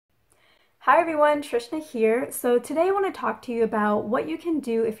Hi everyone, Trishna here. So today I want to talk to you about what you can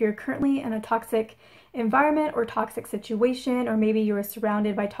do if you're currently in a toxic environment or toxic situation, or maybe you're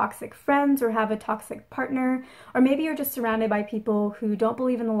surrounded by toxic friends or have a toxic partner, or maybe you're just surrounded by people who don't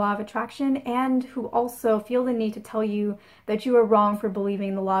believe in the law of attraction and who also feel the need to tell you that you are wrong for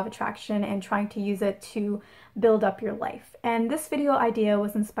believing the law of attraction and trying to use it to build up your life. And this video idea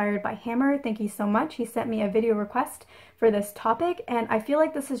was inspired by Hammer. Thank you so much. He sent me a video request for this topic, and I feel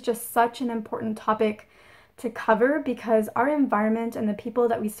like this is just such an important topic to cover because our environment and the people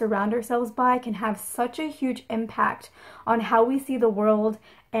that we surround ourselves by can have such a huge impact on how we see the world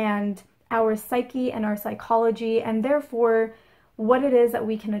and our psyche and our psychology, and therefore what it is that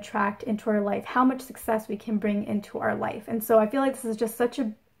we can attract into our life, how much success we can bring into our life. And so I feel like this is just such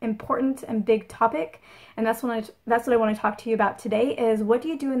an important and big topic, and that's what I want to talk to you about today is what do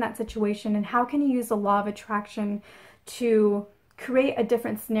you do in that situation and how can you use the law of attraction to create a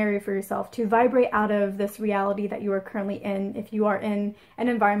different scenario for yourself, to vibrate out of this reality that you are currently in if you are in an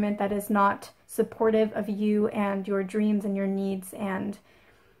environment that is not supportive of you and your dreams and your needs and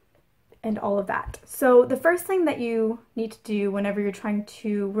all of that. So the first thing that you need to do whenever you're trying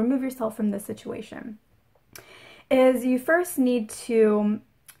to remove yourself from this situation is you first need to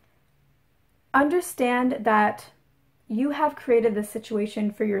understand that you have created this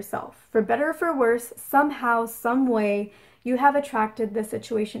situation for yourself. For better or for worse, somehow, some way, you have attracted this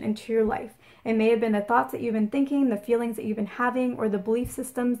situation into your life. It may have been the thoughts that you've been thinking, the feelings that you've been having, or the belief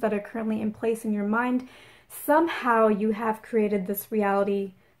systems that are currently in place in your mind. Somehow you have created this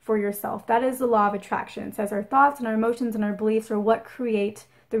reality for yourself. That is the law of attraction. It says our thoughts and our emotions and our beliefs are what create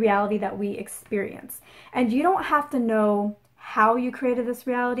the reality that we experience. And you don't have to know how you created this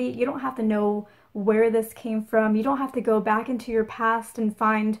reality. You don't have to know where this came from. You don't have to go back into your past and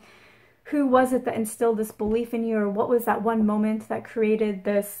find who was it that instilled this belief in you, or what was that one moment that created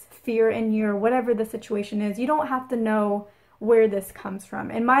this fear in you, or whatever the situation is. You don't have to know where this comes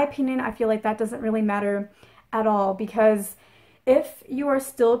from. In my opinion, I feel like that doesn't really matter at all, because if you are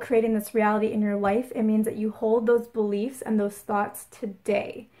still creating this reality in your life, it means that you hold those beliefs and those thoughts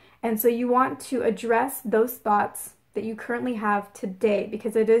today. And so you want to address those thoughts that you currently have today,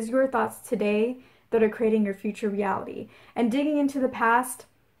 because it is your thoughts today that are creating your future reality. And digging into the past,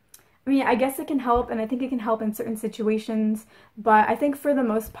 I mean, I guess it can help, and I think it can help in certain situations, but I think for the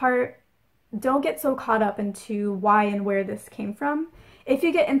most part, don't get so caught up into why and where this came from. If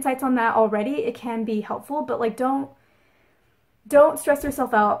you get insights on that already, it can be helpful, but like don't stress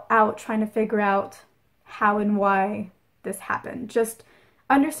yourself out trying to figure out how and why this happened. Just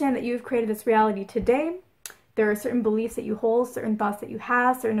understand that you've created this reality today. There are certain beliefs that you hold, certain thoughts that you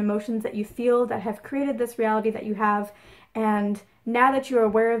have, certain emotions that you feel that have created this reality that you have. And now that you're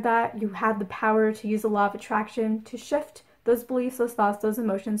aware of that, you have the power to use the law of attraction to shift those beliefs, those thoughts, those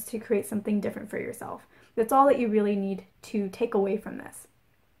emotions to create something different for yourself. That's all that you really need to take away from this.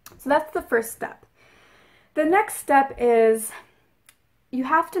 So that's the first step. The next step is you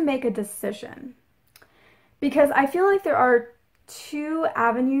have to make a decision, because I feel like there are two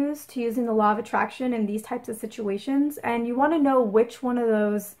avenues to using the law of attraction in these types of situations, and you want to know which one of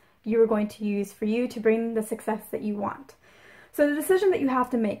those you are going to use for you to bring the success that you want. So the decision that you have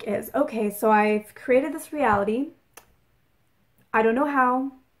to make is, okay, so I've created this reality. I don't know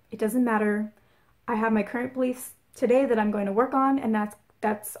how. It doesn't matter. I have my current beliefs today that I'm going to work on, and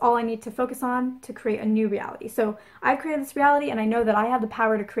that's all I need to focus on to create a new reality. So I created this reality, and I know that I have the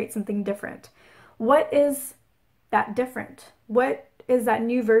power to create something different. What is that different? What is that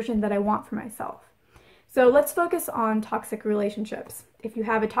new version that I want for myself? So let's focus on toxic relationships. If you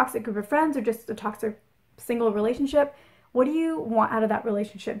have a toxic group of friends or just a toxic single relationship, what do you want out of that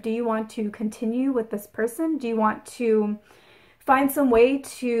relationship? Do you want to continue with this person? Do you want to find some way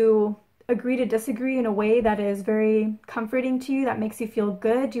to agree to disagree in a way that is very comforting to you, that makes you feel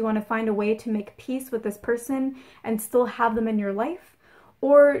good? Do you want to find a way to make peace with this person and still have them in your life?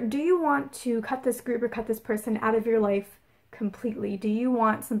 Or do you want to cut this group or cut this person out of your life completely? Do you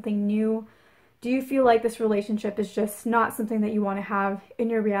want something new? Do you feel like this relationship is just not something that you want to have in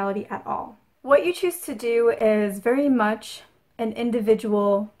your reality at all? What you choose to do is very much an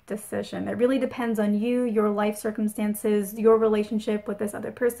individual decision. It really depends on you, your life circumstances, your relationship with this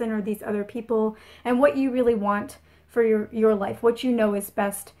other person or these other people, and what you really want for your life, what you know is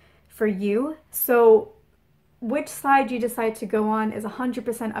best for you. So which side you decide to go on is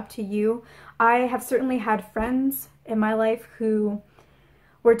 100% up to you. I have certainly had friends in my life who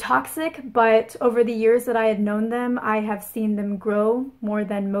were toxic, but over the years that I had known them, I have seen them grow more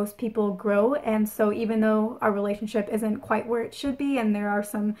than most people grow. And so even though our relationship isn't quite where it should be and there are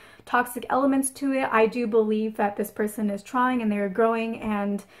some toxic elements to it, I do believe that this person is trying and they're growing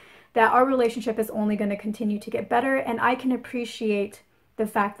and that our relationship is only going to continue to get better, and I can appreciate the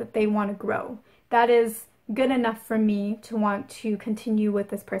fact that they want to grow. That is good enough for me to want to continue with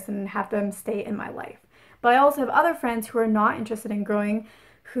this person and have them stay in my life. But I also have other friends who are not interested in growing,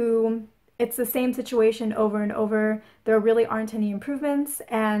 who it's the same situation over and over. There really aren't any improvements,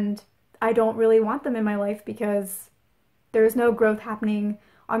 and I don't really want them in my life because there's no growth happening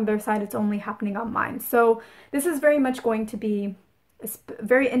on their side. It's only happening on mine. So this is very much going to be a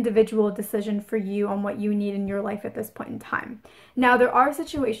very individual decision for you on what you need in your life at this point in time. Now, there are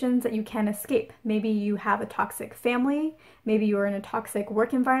situations that you can escape. Maybe you have a toxic family, maybe you're in a toxic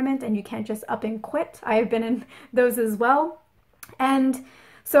work environment and you can't just up and quit. I have been in those as well. And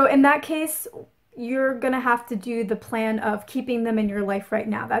so in that case, you're going to have to do the plan of keeping them in your life right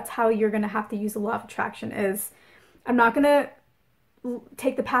now. That's how you're going to have to use the law of attraction. Is I'm not going to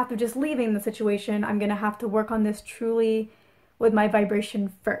take the path of just leaving the situation. I'm going to have to work on this truly with my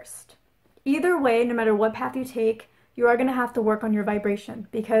vibration first. Either way, no matter what path you take, you are going to have to work on your vibration,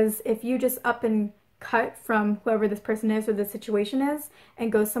 because if you just up and cut from whoever this person is or the situation is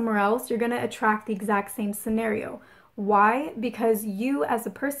and go somewhere else, you're going to attract the exact same scenario. Why? Because you as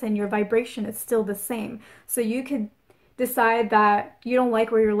a person, your vibration is still the same. So you could decide that you don't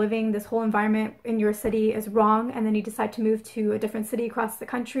like where you're living, this whole environment in your city is wrong, and then you decide to move to a different city across the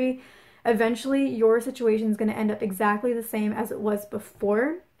country. Eventually, your situation is going to end up exactly the same as it was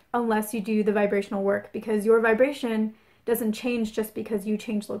before, unless you do the vibrational work, because your vibration doesn't change just because you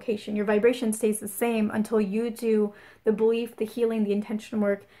change location. Your vibration stays the same until you do the belief, the healing, the intention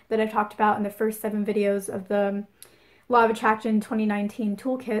work that I talked about in the first 7 videos of the Law of Attraction 2019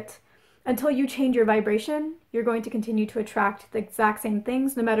 toolkit. Until you change your vibration, you're going to continue to attract the exact same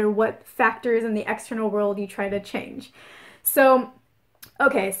things, no matter what factors in the external world you try to change. So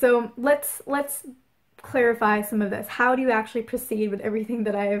okay, so let's clarify some of this. How do you actually proceed with everything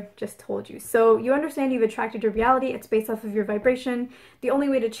that I've just told you? So you understand you've attracted your reality. It's based off of your vibration. The only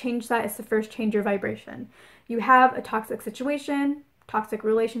way to change that is to first change your vibration. You have a toxic situation, toxic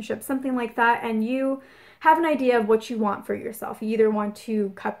relationship, something like that, and you have an idea of what you want for yourself. You either want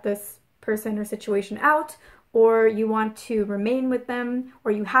to cut this person or situation out, or you want to remain with them,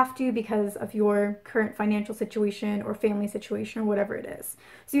 or you have to because of your current financial situation or family situation or whatever it is.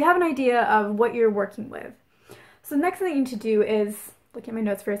 So you have an idea of what you're working with. So the next thing you need to do is, look at my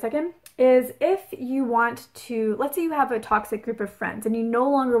notes for a second, is if you want to, let's say you have a toxic group of friends and you no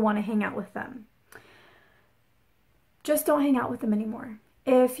longer want to hang out with them, just don't hang out with them anymore.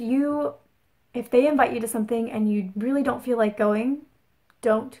 If they invite you to something and you really don't feel like going,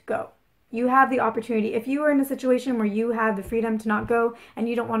 don't go. You have the opportunity. If you are in a situation where you have the freedom to not go and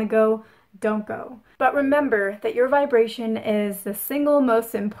you don't want to go, don't go. But remember that your vibration is the single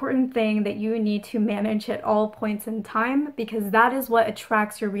most important thing that you need to manage at all points in time, because that is what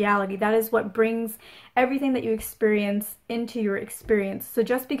attracts your reality. That is what brings everything that you experience into your experience. So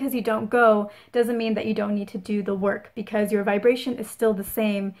just because you don't go doesn't mean that you don't need to do the work, because your vibration is still the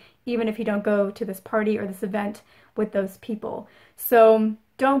same even if you don't go to this party or this event with those people. So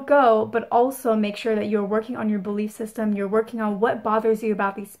don't go, but also make sure that you're working on your belief system. You're working on what bothers you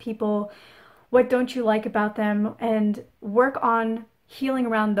about these people, what don't you like about them, and work on healing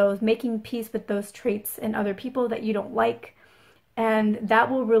around those, making peace with those traits in other people that you don't like. And that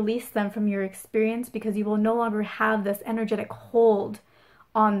will release them from your experience, because you will no longer have this energetic hold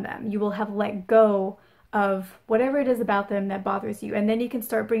on them. You will have let go of whatever it is about them that bothers you. And then you can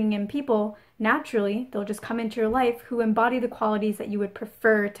start bringing in people naturally. They'll just come into your life who embody the qualities that you would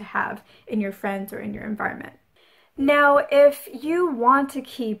prefer to have in your friends or in your environment. Now, if you want to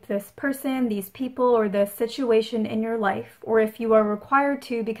keep this person, these people, or this situation in your life, or if you are required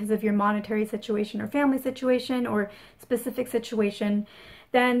to because of your monetary situation or family situation or specific situation,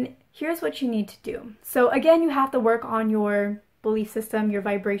 then here's what you need to do. So again, you have to work on your belief system, your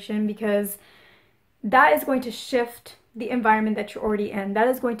vibration, because that is going to shift the environment that you're already in. That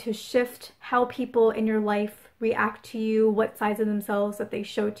is going to shift how people in your life react to you, what sides of themselves that they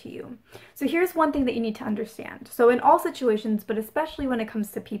show to you. So here's one thing that you need to understand. So in all situations, but especially when it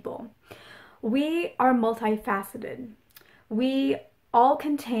comes to people, we are multifaceted. We all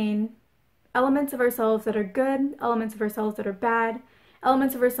contain elements of ourselves that are good, elements of ourselves that are bad,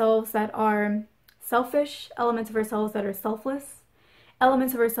 elements of ourselves that are selfish, elements of ourselves that are selfless,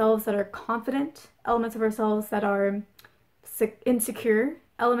 elements of ourselves that are confident, elements of ourselves that are insecure,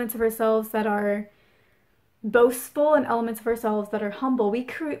 elements of ourselves that are boastful, and elements of ourselves that are humble.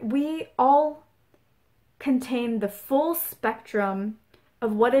 We all contain the full spectrum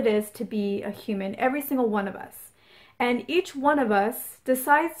of what it is to be a human, every single one of us. And each one of us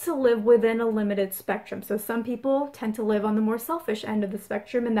decides to live within a limited spectrum. So some people tend to live on the more selfish end of the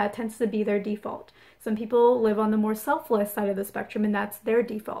spectrum, and that tends to be their default. Some people live on the more selfless side of the spectrum, and that's their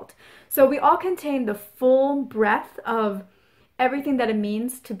default. So we all contain the full breadth of everything that it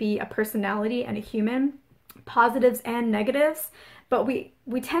means to be a personality and a human, positives and negatives, but we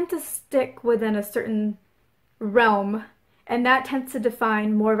tend to stick within a certain realm, and that tends to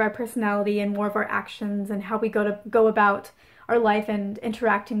define more of our personality and more of our actions and how we go about our life and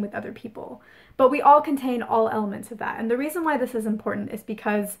interacting with other people. But we all contain all elements of that. And the reason why this is important is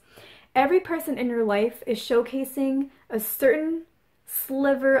because every person in your life is showcasing a certain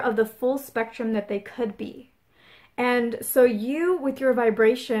sliver of the full spectrum that they could be. And so you, with your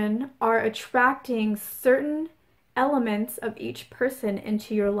vibration, are attracting certain elements of each person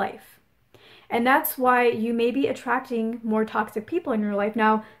into your life. And that's why you may be attracting more toxic people in your life.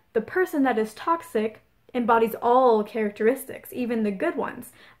 Now, the person that is toxic embodies all characteristics, even the good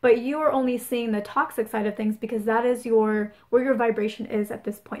ones. But you are only seeing the toxic side of things because that is where your vibration is at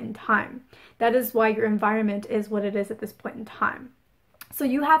this point in time. That is why your environment is what it is at this point in time. So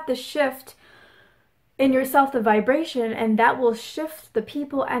you have to shift in yourself the vibration, and that will shift the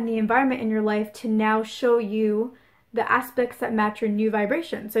people and the environment in your life to now show you the aspects that match your new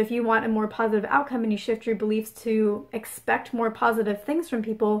vibration. So if you want a more positive outcome and you shift your beliefs to expect more positive things from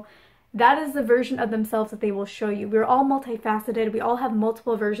people, that is the version of themselves that they will show you. We're all multifaceted. We all have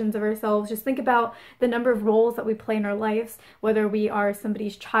multiple versions of ourselves. Just think about the number of roles that we play in our lives, whether we are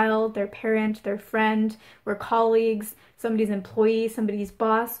somebody's child, their parent, their friend, we're colleagues, somebody's employee, somebody's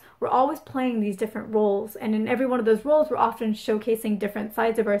boss. We're always playing these different roles. And in every one of those roles, we're often showcasing different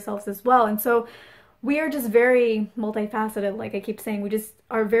sides of ourselves as well. And so we are just very multifaceted, like I keep saying.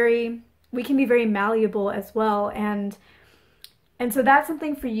 We can be very malleable as well. And so that's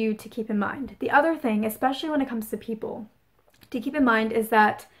something for you to keep in mind. The other thing, especially when it comes to people, to keep in mind is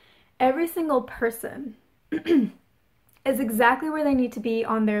that every single person is exactly where they need to be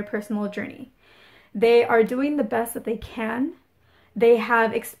on their personal journey. They are doing the best that they can. They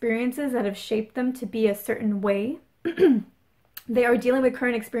have experiences that have shaped them to be a certain way. They are dealing with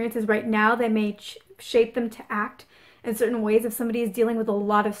current experiences right now that may shape them to act in certain ways. If somebody is dealing with a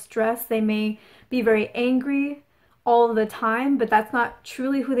lot of stress, they may be very angry all the time, but that's not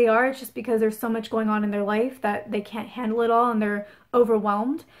truly who they are. It's just because there's so much going on in their life that they can't handle it all and they're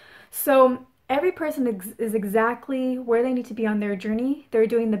overwhelmed. So every person is exactly where they need to be on their journey. They're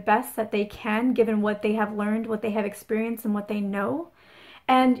doing the best that they can given what they have learned, what they have experienced, and what they know.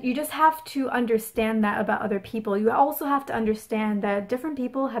 And you just have to understand that about other people. You also have to understand that different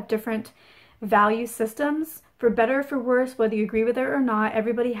people have different value systems. For better or for worse, whether you agree with it or not,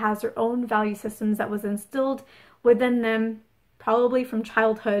 everybody has their own value systems that was instilled within them probably from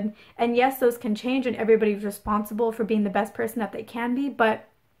childhood. And yes, those can change and everybody's responsible for being the best person that they can be. But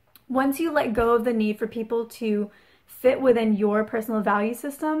once you let go of the need for people to fit within your personal value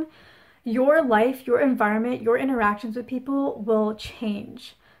system, your life, your environment, your interactions with people will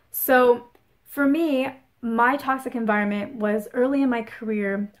change. So for me, my toxic environment was early in my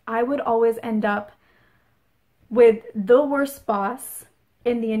career. I would always end up with the worst boss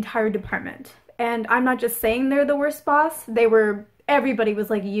in the entire department. And I'm not just saying they're the worst boss. Everybody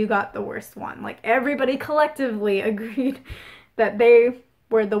was like, you got the worst one. Like everybody collectively agreed that they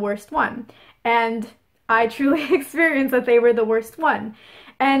were the worst one. And I truly experienced that they were the worst one.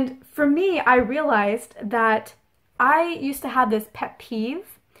 And for me, I realized that I used to have this pet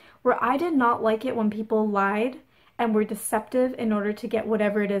peeve where I did not like it when people lied and were deceptive in order to get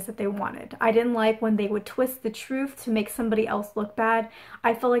whatever it is that they wanted. I didn't like when they would twist the truth to make somebody else look bad.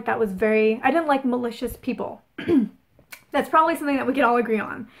 I felt like that was I didn't like malicious people. That's probably something that we can all agree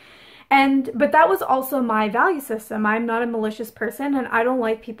on. But that was also my value system. I'm not a malicious person and I don't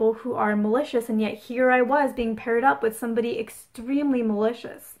like people who are malicious, and yet here I was being paired up with somebody extremely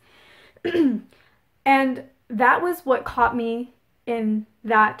malicious. And that was what caught me in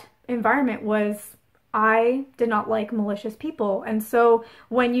that environment, was I did not like malicious people. And so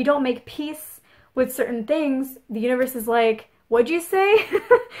when you don't make peace with certain things, the universe is like, what'd you say?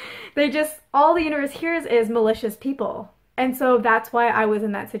 All the universe hears is malicious people. And so that's why I was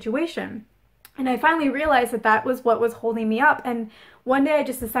in that situation. And I finally realized that that was what was holding me up. And one day I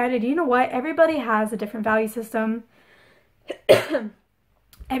just decided, you know what? Everybody has a different value system.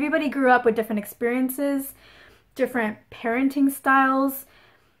 Everybody grew up with different experiences, different parenting styles.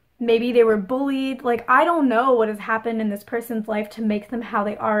 Maybe they were bullied. Like, I don't know what has happened in this person's life to make them how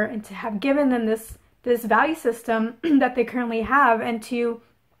they are and to have given them this value system that they currently have, and to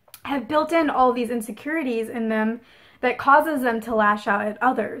have built in all these insecurities in them that causes them to lash out at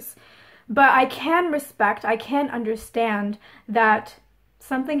others. But I can respect, I can understand that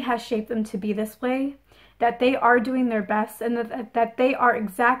something has shaped them to be this way, that they are doing their best, and that they are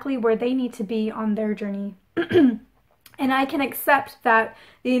exactly where they need to be on their journey. And I can accept that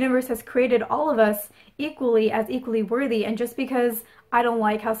the universe has created all of us equally as equally worthy, and just because I don't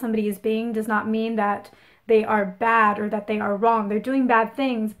like how somebody is being does not mean that they are bad or that they are wrong. They're doing bad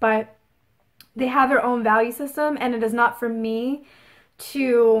things, but they have their own value system, and it is not for me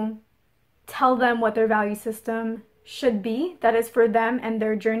to tell them what their value system should be. That is for them and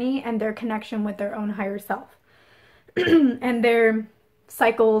their journey and their connection with their own higher self and their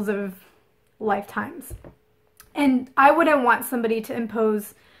cycles of lifetimes. And I wouldn't want somebody to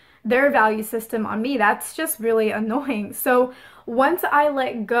impose their value system on me. That's just really annoying. So once I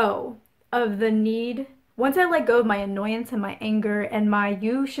let go of the need, once I let go of my annoyance and my anger and my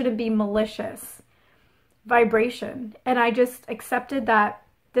 "you shouldn't be malicious" vibration, and I just accepted that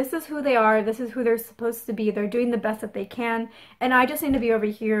this is who they are, this is who they're supposed to be, they're doing the best that they can, and I just need to be over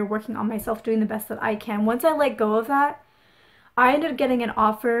here working on myself, doing the best that I can. Once I let go of that, I ended up getting an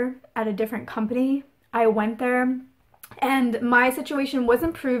offer at a different company. I went there, and my situation was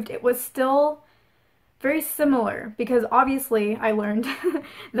improved. It was still very similar, because obviously I learned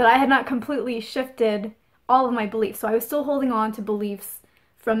that I had not completely shifted all of my beliefs. So I was still holding on to beliefs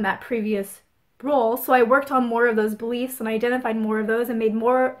from that previous role. So I worked on more of those beliefs and identified more of those and made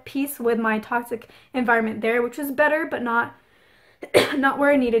more peace with my toxic environment there, which was better, but not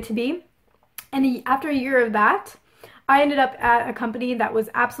where I needed to be. And after a year of that, I ended up at a company that was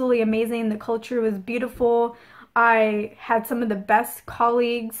absolutely amazing. The culture was beautiful. I had some of the best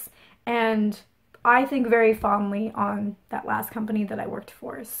colleagues, and I think very fondly on that last company that I worked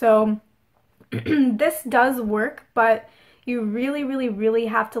for. So this does work, but you really, really, really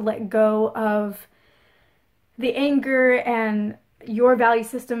have to let go of the anger and your value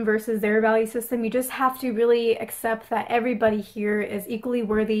system versus their value system. You just have to really accept that everybody here is equally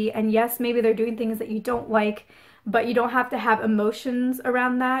worthy. And yes, maybe they're doing things that you don't like, but you don't have to have emotions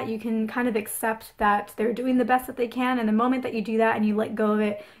around that. You can kind of accept that they're doing the best that they can, and the moment that you do that and you let go of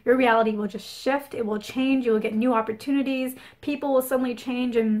it, your reality will just shift. It will change. You will get new opportunities. People will suddenly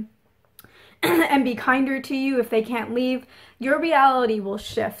change and be kinder to you if they can't leave. Your reality will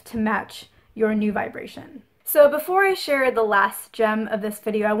shift to match your new vibration. So before I share the last gem of this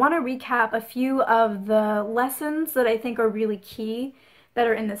video, I want to recap a few of the lessons that I think are really key that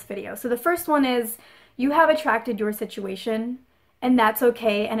are in this video. So the first one is, you have attracted your situation, and that's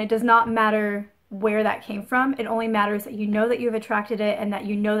okay, and it does not matter where that came from. It only matters that you know that you've attracted it and that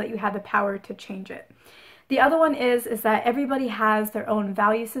you know that you have the power to change it. The other one is that everybody has their own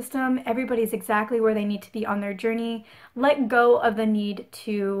value system. Everybody's exactly where they need to be on their journey. Let go of the need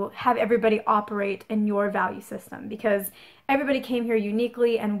to have everybody operate in your value system, because everybody came here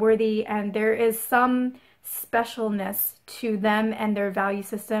uniquely and worthy, and there is some specialness to them and their value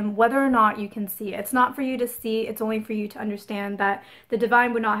system, whether or not you can see it. It's not for you to see, it's only for you to understand that the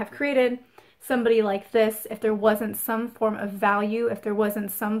divine would not have created somebody like this if there wasn't some form of value, if there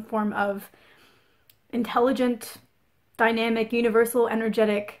wasn't some form of intelligent, dynamic, universal,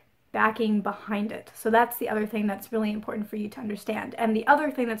 energetic backing behind it. So that's the other thing that's really important for you to understand. And the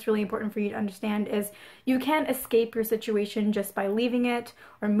other thing that's really important for you to understand is you can't escape your situation just by leaving it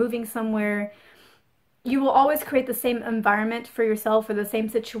or moving somewhere. You will always create the same environment for yourself or the same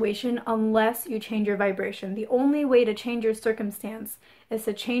situation unless you change your vibration. The only way to change your circumstance is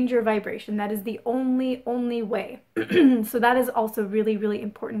to change your vibration. That is the only way. So that is also really, really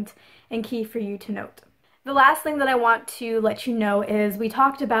important and key for you to note. The last thing that I want to let you know is we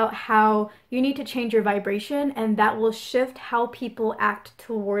talked about how you need to change your vibration, and that will shift how people act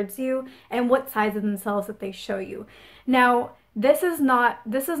towards you and what sides of themselves that they show you. Now, this does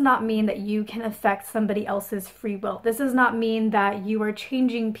not mean that you can affect somebody else's free will. This does not mean that you are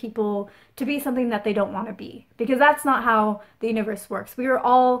changing people to be something that they don't want to be, because that's not how the universe works. We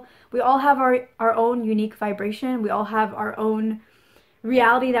all have our own unique vibration. We all have our own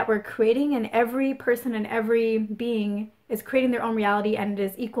reality that we're creating, and every person and every being is creating their own reality, and it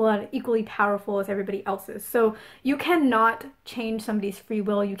is equally powerful as everybody else's. So you cannot change somebody's free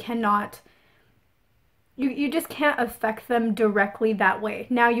will. You cannot You just can't affect them directly that way.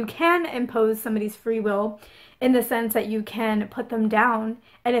 Now, you can impose somebody's free will in the sense that you can put them down,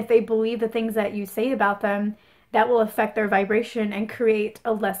 and if they believe the things that you say about them, that will affect their vibration and create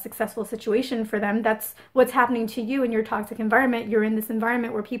a less successful situation for them. That's what's happening to you in your toxic environment. You're in this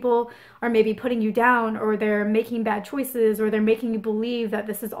environment where people are maybe putting you down, or they're making bad choices, or they're making you believe that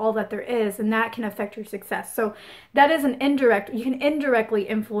this is all that there is, and that can affect your success. So that is you can indirectly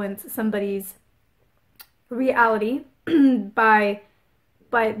influence somebody's reality by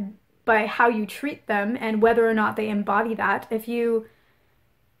by how you treat them and whether or not they embody that. If you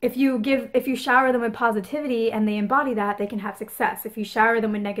shower them with positivity and they embody that, they can have success. If you shower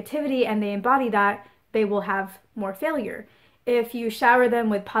them with negativity and they embody that, they will have more failure. If you shower them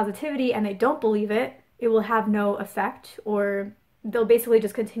with positivity and they don't believe it, it will have no effect, or they'll basically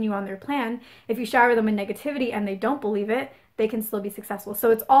just continue on their plan. If you shower them with negativity and they don't believe it, they can still be successful.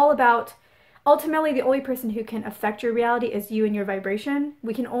 So it's all about, ultimately, the only person who can affect your reality is you and your vibration.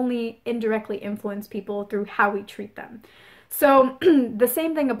 We can only indirectly influence people through how we treat them. So the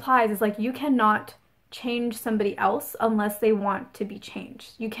same thing applies. Is like, you cannot change somebody else unless they want to be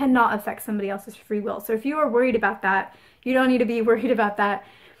changed. You cannot affect somebody else's free will. So if you are worried about that, you don't need to be worried about that.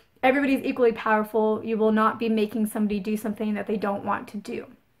 Everybody's equally powerful. You will not be making somebody do something that they don't want to do.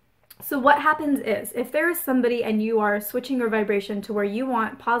 So what happens is, if there is somebody and you are switching your vibration to where you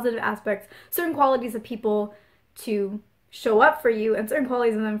want positive aspects, certain qualities of people to show up for you and certain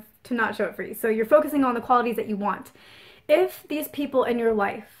qualities of them to not show up for you. So you're focusing on the qualities that you want. If these people in your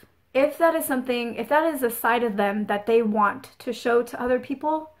life, if that is a side of them that they want to show to other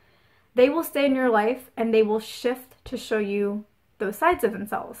people, they will stay in your life and they will shift to show you those sides of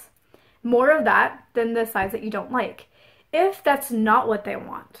themselves. More of that than the sides that you don't like. If that's not what they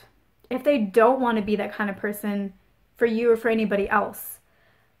want, if they don't want to be that kind of person for you or for anybody else,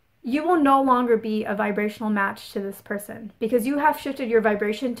 you will no longer be a vibrational match to this person, because you have shifted your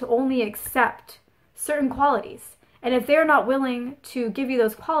vibration to only accept certain qualities. And if they're not willing to give you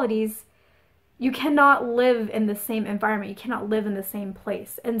those qualities, you cannot live in the same environment. You cannot live in the same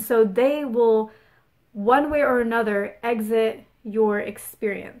place. And so they will, one way or another, exit your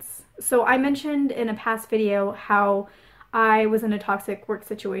experience. So I mentioned in a past video how I was in a toxic work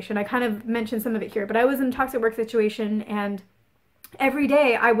situation. I kind of mentioned some of it here, but I was in a toxic work situation, and every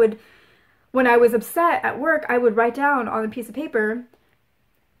day when I was upset at work, I would write down on a piece of paper,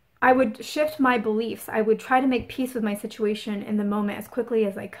 I would shift my beliefs. I would try to make peace with my situation in the moment as quickly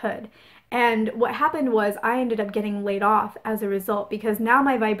as I could. And what happened was I ended up getting laid off as a result, because now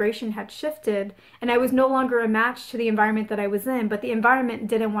my vibration had shifted and I was no longer a match to the environment that I was in, but the environment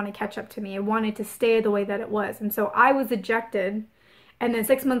didn't want to catch up to me. It wanted to stay the way that it was. And so I was ejected. And then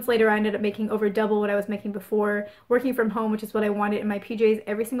 6 months later, I ended up making over double what I was making before, working from home, which is what I wanted, in my PJs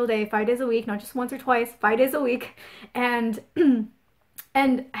every single day, 5 days a week, not just once or twice, 5 days a week. And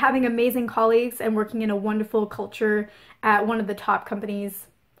and having amazing colleagues and working in a wonderful culture at one of the top companies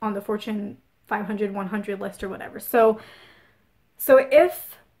on the Fortune 500, 100 list or whatever. So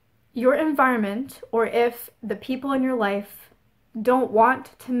if your environment, or if the people in your life don't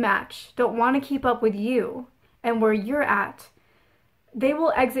want to match, don't want to keep up with you and where you're at, they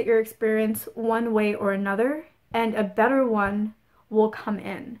will exit your experience one way or another, and a better one will come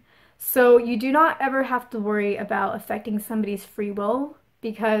in. So you do not ever have to worry about affecting somebody's free will,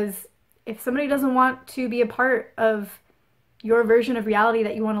 because if somebody doesn't want to be a part of your version of reality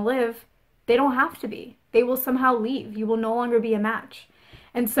that you want to live, they don't have to be. They will somehow leave. You will no longer be a match.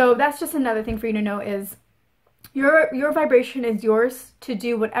 And so that's just another thing for you to know, is your vibration is yours to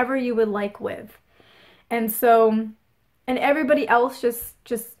do whatever you would like with. And so, and everybody else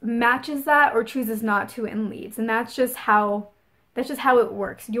just matches that or chooses not to and leaves. And that's just how it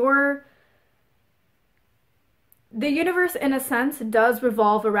works. The universe, in a sense, does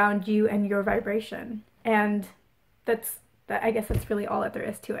revolve around you and your vibration. And I guess that's really all that there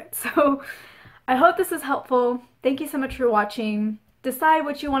is to it. So I hope this is helpful. Thank you so much for watching. Decide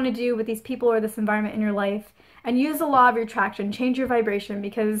what you want to do with these people or this environment in your life, and use the law of attraction. Change your vibration,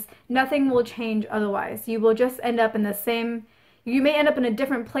 because nothing will change otherwise. You will just end up in the same, you may end up in a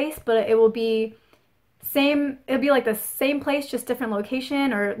different place, but it'll be like the same place, just different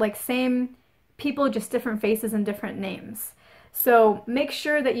location, or like same people, just different faces and different names. So make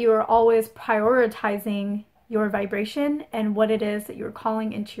sure that you are always prioritizing your vibration and what it is that you're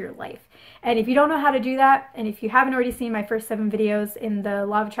calling into your life. And if you don't know how to do that, and if you haven't already seen my first 7 videos in the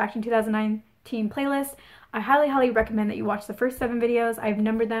Law of Attraction 2019 playlist, I highly, highly recommend that you watch the first 7 videos. I've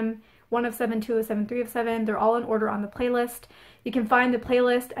numbered them 1 of 7, 2 of 7, 3 of 7. They're all in order on the playlist. You can find the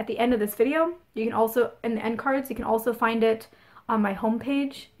playlist at the end of this video. You can also, in the end cards, you can also find it on my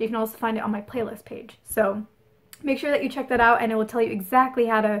homepage. You can also find it on my playlist page. So make sure that you check that out, and it will tell you exactly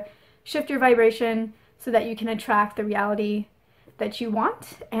how to shift your vibration so that you can attract the reality that you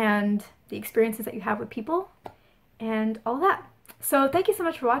want and the experiences that you have with people and all that. So thank you so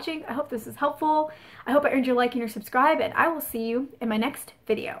much for watching. I hope this is helpful. I hope I earned your like and your subscribe, and I will see you in my next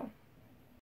video.